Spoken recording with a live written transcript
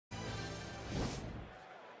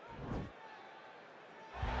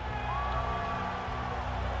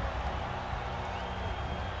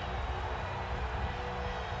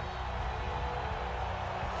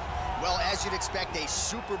as you'd expect, a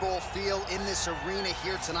Super Bowl feel in this arena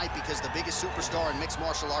here tonight because the biggest superstar in mixed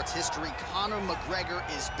martial arts history, Conor McGregor,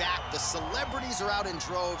 is back. The celebrities are out in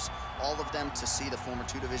droves, all of them to see the former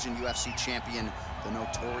two-division UFC champion, the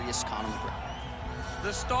notorious Conor McGregor.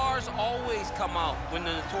 The stars always come out when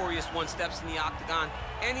the notorious one steps in the octagon,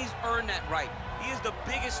 and he's earned that right. He is the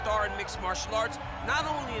biggest star in mixed martial arts, not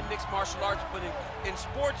only in mixed martial arts, but in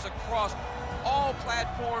sports across all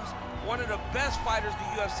platforms. One of the best fighters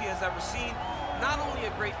the UFC has ever seen. Not only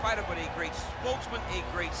a great fighter, but a great spokesman, a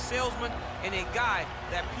great salesman, and a guy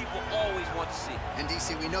that people always want to see. And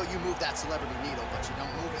DC, we know you move that celebrity needle, but you don't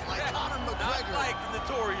move it like Conor McGregor. Not like the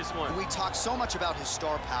notorious one. We talk so much about his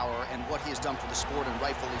star power and what he has done for the sport, and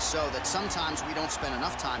rightfully so, that sometimes we don't spend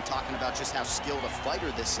enough time talking about just how skilled a fighter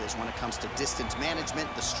this is when it comes to distance management,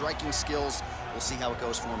 the striking skills. We'll see how it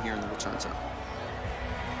goes for him here in the return tonight.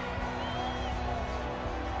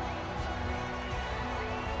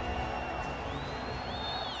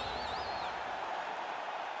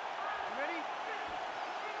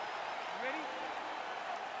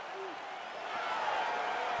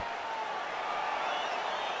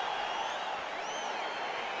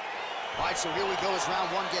 All right, so here we go as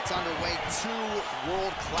round one gets underway. Two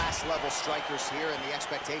world-class level strikers here, and the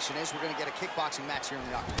expectation is we're going to get a kickboxing match here in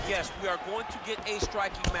the octagon. Yes, we are going to get a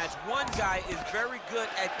striking match. One guy is very good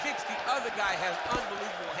at kicks. The other guy has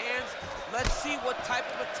unbelievable hands. Let's see what type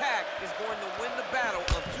of attack is going to win the battle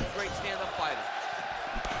of two great stand-up fighters.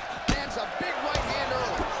 Lands a big right hand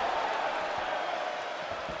early.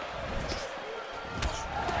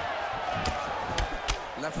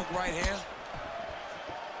 Left hook, right hand.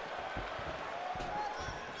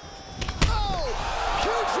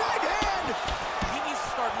 Huge right hand! He needs to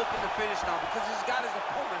start looking to finish now because he's got his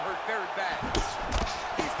opponent hurt very bad.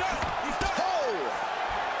 He's done! He's done! Oh!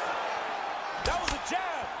 That was a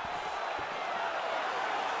jab!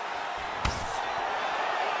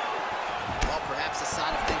 Well, perhaps a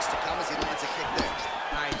sign of things to come as he lands a kick there.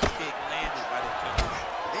 Nice kick landed by the king.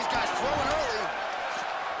 These guys throwing early.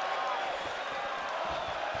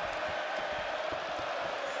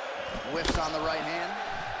 Whiffs on the right hand.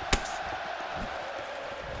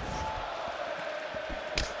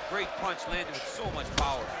 Great punch landed with so much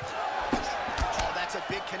power. Oh, that's a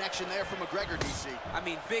big connection there from McGregor, DC. I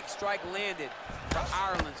mean, big strike landed for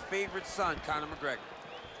Ireland's favorite son, Conor McGregor.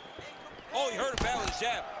 Oh, he hurt him bad with a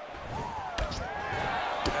jab.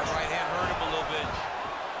 That right hand hurt him a little bit.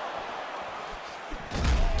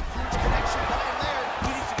 Huge connection by him there.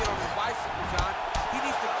 He needs to get on his bicycle, John. He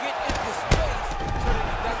needs to get into space so that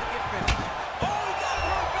he doesn't get finished. Oh, he got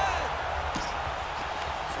hurt bad!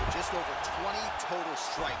 So just over 20 total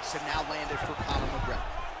strikes have now landed for Conor McGregor.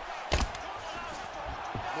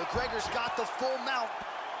 McGregor's got the full mount.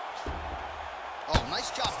 Oh,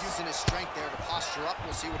 nice job using his strength there to posture up.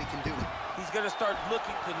 We'll see what he can do now. He's going to start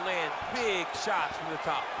looking to land big shots from the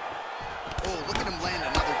top. Oh, look at him land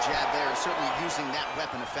another jab there, and certainly using that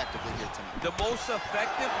weapon effectively here tonight. The most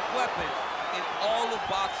effective weapon in all of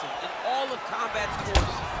boxing, in all of combat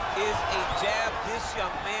sports, is a jab. This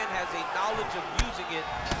young man has a knowledge of using it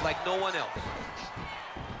like no one else.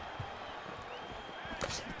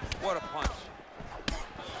 What a punch.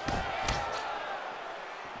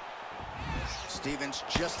 Stevens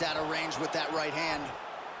just out of range with that right hand.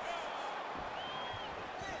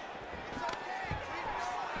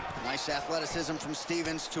 Nice athleticism from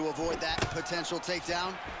Stevens to avoid that potential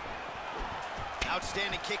takedown.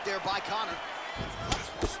 Outstanding kick there by Conor.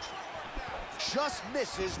 Just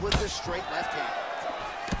misses with the straight left hand.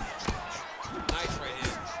 Nice right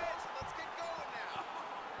hand.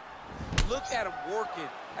 Look at him working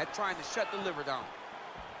at trying to shut the liver down.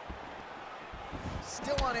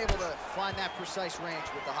 Still unable to find that precise range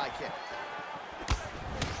with the high kick.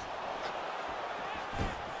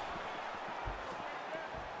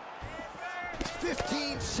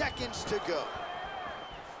 "15 seconds to go.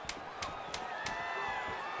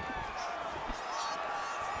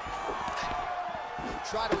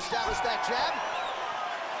 Try to establish that jab.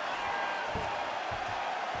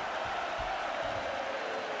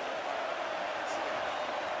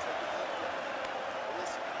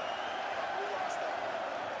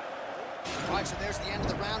 All right, so there's the end of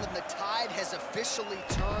the round, and the tide has officially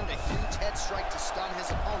turned. A huge head strike to stun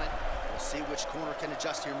his opponent. We'll see which corner can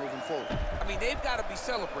adjust here moving forward. I mean, they've got to be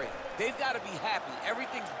celebrating. They've got to be happy.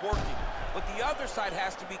 Everything's working. But the other side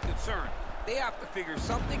has to be concerned. They have to figure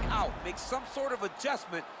something out, make some sort of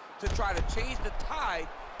adjustment to try to change the tide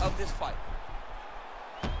of this fight.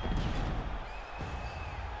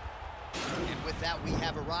 And with that, we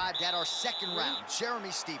have arrived at our second round.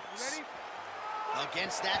 Jeremy Stephens. Ready?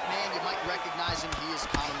 Against that man, you might recognize him. He is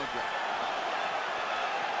Conor McGregor.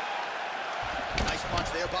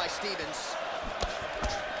 Dodge there by Stevens.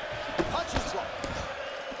 Punches block.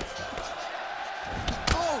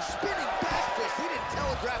 Oh, spinning back fist. He didn't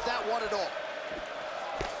telegraph that one at all.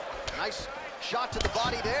 Nice shot to the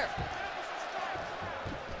body there.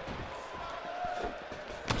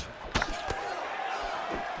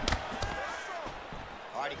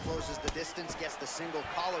 All right, he closes the distance, gets the single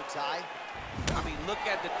collar tie. I mean, look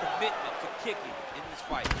at the commitment to kicking in this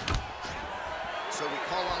fight. So we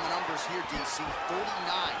call on the numbers here, DC. 49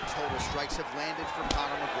 total strikes have landed for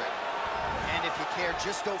Conor McGregor. And if you care,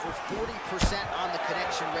 just over 40% on the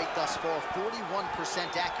connection rate thus far.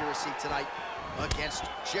 41% accuracy tonight against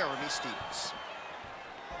Jeremy Stephens.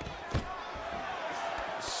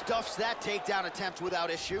 Stuffs that takedown attempt without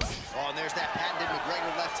issue. Oh, and there's that patented McGregor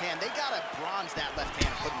left hand. They gotta bronze that left hand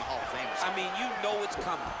and put in the Hall of Fame. I mean, you know it's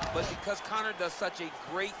coming, but because Conor does such a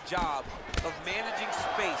great job of managing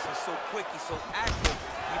space, he's so quick, he's so active,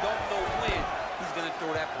 you don't know when he's gonna throw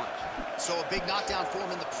that punch. So a big knockdown for him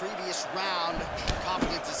in the previous round.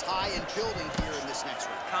 Confidence is high and building here in this next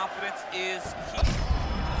round. Confidence is key.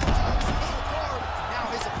 Now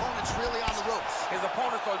his opponent's really on the ropes. His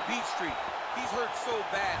opponent's on Beat Street. He's hurt so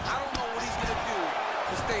bad. I don't know what he's going to do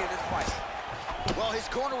to stay in this fight. Well, his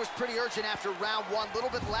corner was pretty urgent after round one. A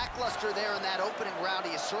little bit lackluster there in that opening round.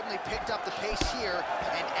 He has certainly picked up the pace here,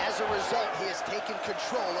 and as a result, he has taken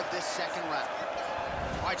control of this second round.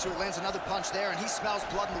 All right, so he lands another punch there, and he smells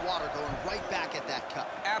blood in the water, going right back at that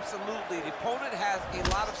cut. Absolutely. The opponent has a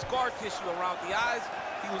lot of scar tissue around the eyes.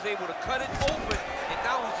 He was able to cut it open, and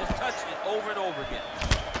now he's just touching it over and over again.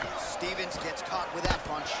 Stevens gets caught with that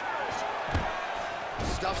punch.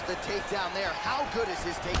 Stuffs the takedown there. How good is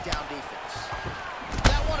his takedown defense?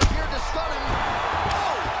 That one appeared to stun him.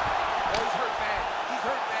 Oh! Oh, he's hurt bad. He's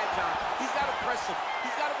hurt bad, John. He's got to press him.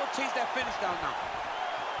 He's got to go chase that finish down now.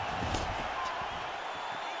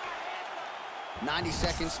 90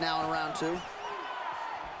 seconds now in round two.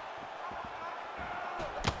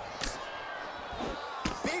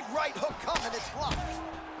 Big right hook coming. It's blocked.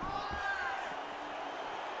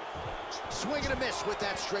 Swing and a miss with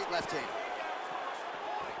that straight left hand.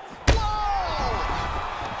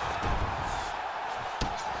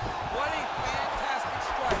 What a fantastic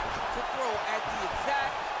strike to throw at the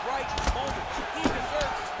exact right moment. He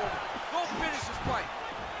deserves this moment. Go finish this fight.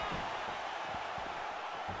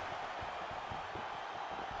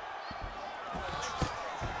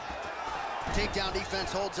 Takedown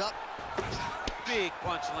defense holds up. Big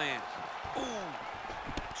punch lands. Ooh.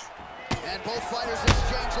 And both fighters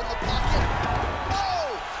exchange in the pocket.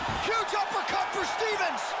 Oh! Huge uppercut for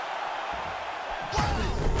Stevens!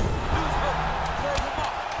 Dude's hurt. Serve him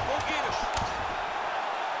up. Go get him.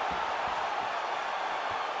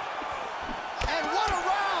 And what a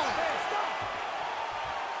round!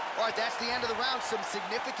 All right, that's the end of the round. Some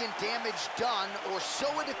significant damage done, or so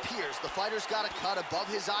it appears. The fighter's got a cut above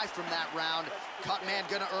his eye from that round. Cut man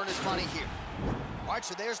gonna earn his money here. All right,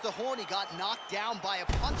 so there's the horn. He got knocked down by a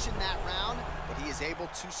punch in that round, but he is able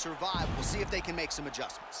to survive. We'll see if they can make some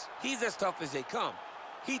adjustments. He's as tough as they come.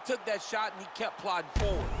 He took that shot and he kept plodding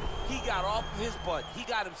forward. He got off of his butt. He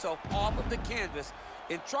got himself off of the canvas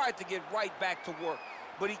and tried to get right back to work.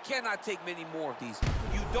 But he cannot take many more of these.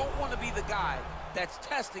 You don't want to be the guy that's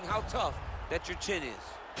testing how tough that your chin is.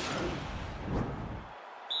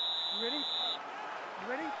 You ready? You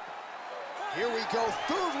ready? Here we go,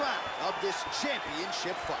 third round of this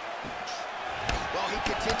championship fight. Well, he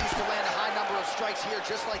continues to land a high number of strikes here,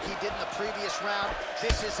 just like he did in the previous round.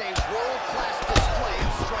 This is a world-class display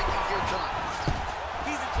of striking here tonight.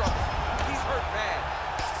 He's in trouble. He's hurt bad.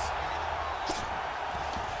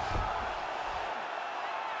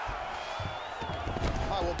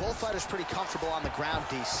 All right, well, both fighters pretty comfortable on the ground,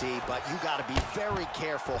 DC, but you got to be very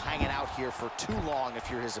careful hanging out here for too long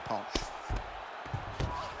if you're his opponent.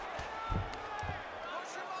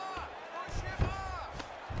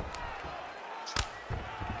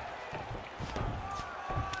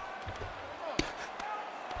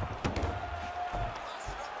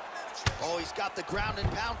 Oh, he's got the ground and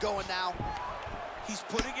pound going now. He's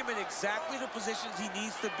putting him in exactly the positions he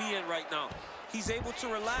needs to be in right now. He's able to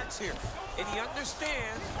relax here. And he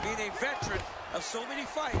understands, being a veteran of so many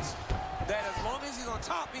fights, that as long as he's on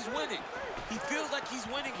top, he's winning. He feels like he's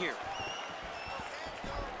winning here.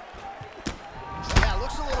 Yeah,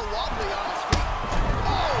 looks a little wobbly on his feet.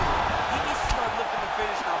 Oh! He needs to start looking to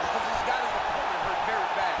finish now because he's got his opponent hurt very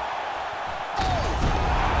bad.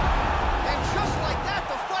 Oh! And just like that,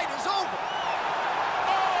 the fight is over.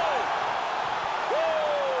 Oh!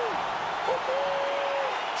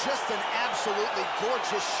 Just an absolutely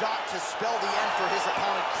gorgeous shot to spell the end for his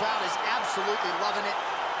opponent. Crowd is absolutely loving it.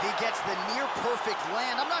 He gets the near-perfect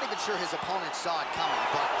land. I'm not even sure his opponent saw it coming,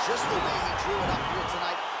 but just the way he drew it up here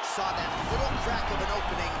tonight, saw that little crack of an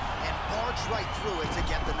opening and barged right through it to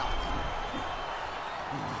get the knockout.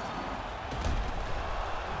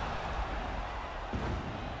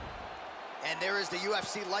 And there is the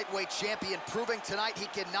UFC lightweight champion proving tonight he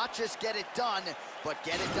can not just get it done, but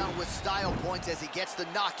get it done with style points as he gets the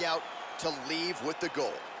knockout to leave with the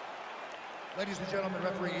gold. Ladies and gentlemen,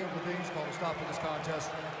 referee Ian Levine's called a stop to this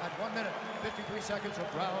contest at 1 minute, 53 seconds of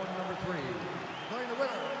round number 3. Declaring the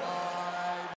winner